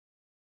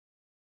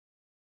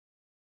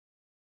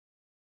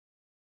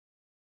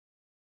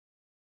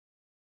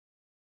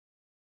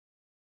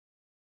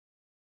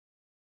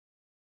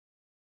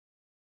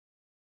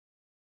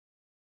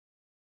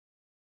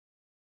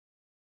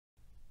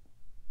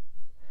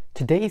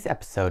Today's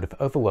episode of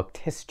Overlooked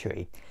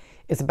History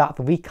is about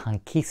the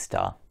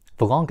Reconquista,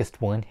 the longest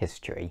war in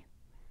history.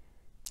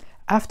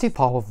 After the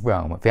fall of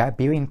Rome, the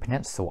Iberian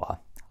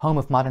Peninsula, home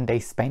of modern-day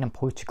Spain and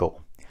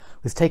Portugal,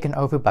 was taken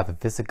over by the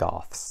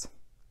Visigoths.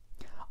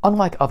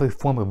 Unlike other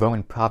former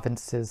Roman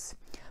provinces,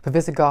 the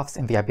Visigoths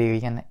in the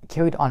Iberian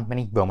carried on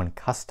many Roman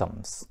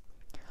customs,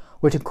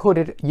 which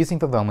included using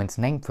the Romans'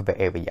 name for the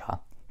area,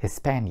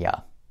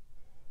 Hispania.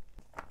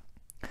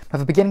 By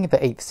the beginning of the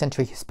 8th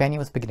century, Hispania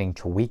was beginning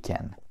to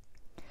weaken.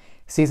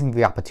 Seizing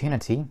the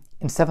opportunity,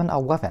 in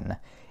 711,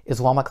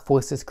 Islamic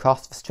forces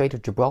crossed the Strait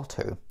of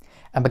Gibraltar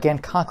and began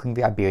conquering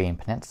the Iberian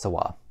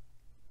Peninsula.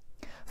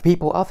 The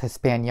people of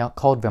Hispania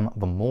called them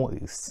the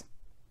Moors.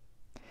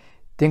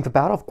 During the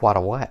Battle of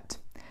Guadalete,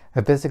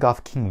 the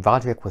Visigoth king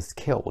Roderick was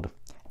killed,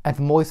 and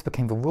the Moors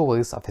became the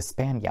rulers of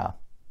Hispania.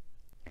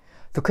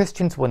 The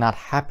Christians were not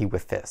happy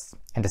with this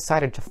and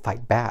decided to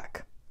fight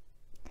back.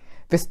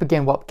 This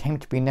began what came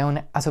to be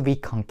known as a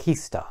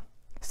Reconquista,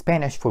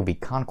 Spanish for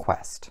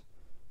reconquest.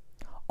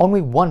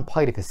 Only one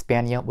part of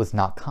Hispania was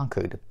not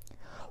conquered,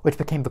 which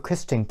became the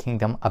Christian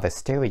kingdom of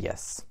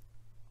Asturias.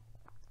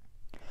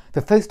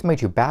 The first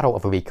major battle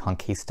of the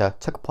Reconquista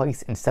took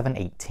place in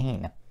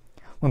 718,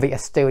 when the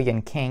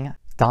Asturian king,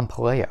 Don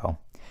Peleo,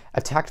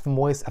 attacked the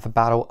Moors at the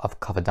Battle of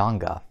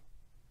Covadonga.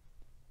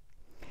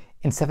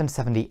 In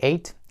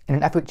 778, in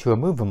an effort to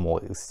remove the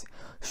Moors,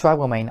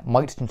 Charlemagne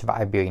marched into the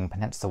Iberian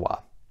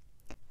Peninsula.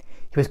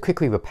 He was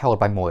quickly repelled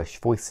by Moorish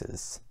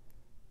forces.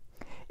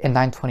 In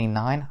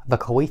 929, the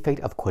Caliphate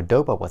of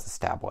Cordoba was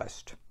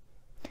established.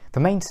 The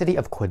main city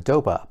of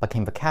Cordoba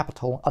became the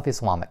capital of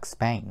Islamic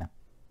Spain.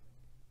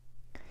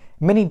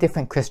 Many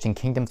different Christian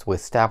kingdoms were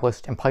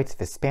established in parts of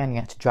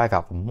Hispania to drive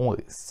out the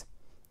Moors.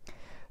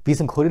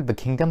 These included the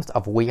kingdoms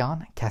of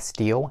Leon,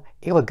 Castile,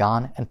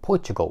 Aragon, and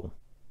Portugal.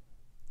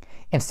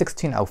 In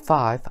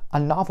 1605, a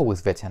novel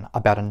was written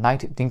about a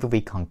night during the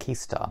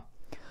Reconquista.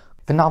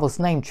 The novel's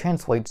name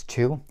translates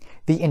to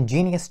The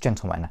Ingenious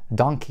Gentleman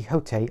Don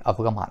Quixote of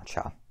La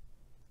Mancha.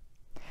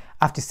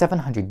 After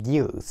 700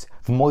 years,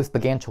 the Moors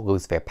began to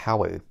lose their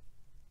power.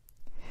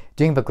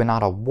 During the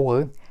Granada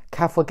War,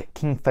 Catholic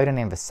King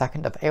Ferdinand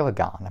II of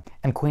Aragon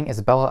and Queen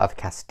Isabella of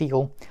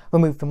Castile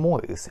removed the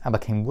Moors and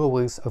became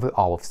rulers over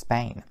all of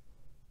Spain.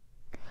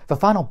 The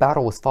final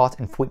battle was fought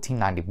in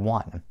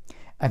 1491,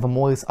 and the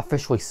Moors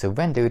officially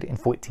surrendered in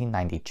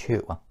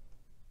 1492.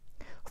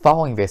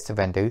 Following their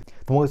surrender,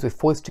 the Moors were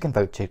forced to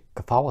convert to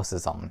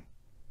Catholicism.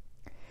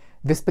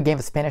 This began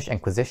the Spanish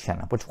Inquisition,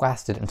 which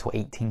lasted until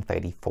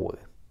 1834.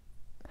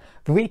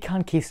 The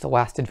Reconquista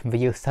lasted from the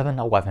year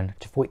 711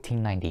 to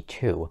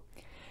 1492,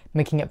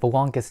 making it the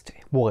longest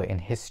war in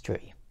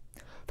history.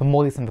 The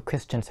Moors and the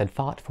Christians had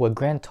fought for a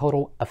grand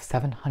total of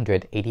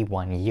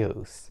 781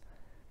 years.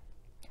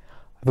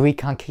 The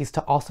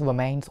Reconquista also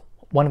remains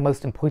one of the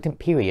most important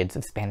periods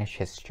of Spanish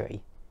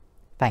history.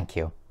 Thank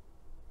you.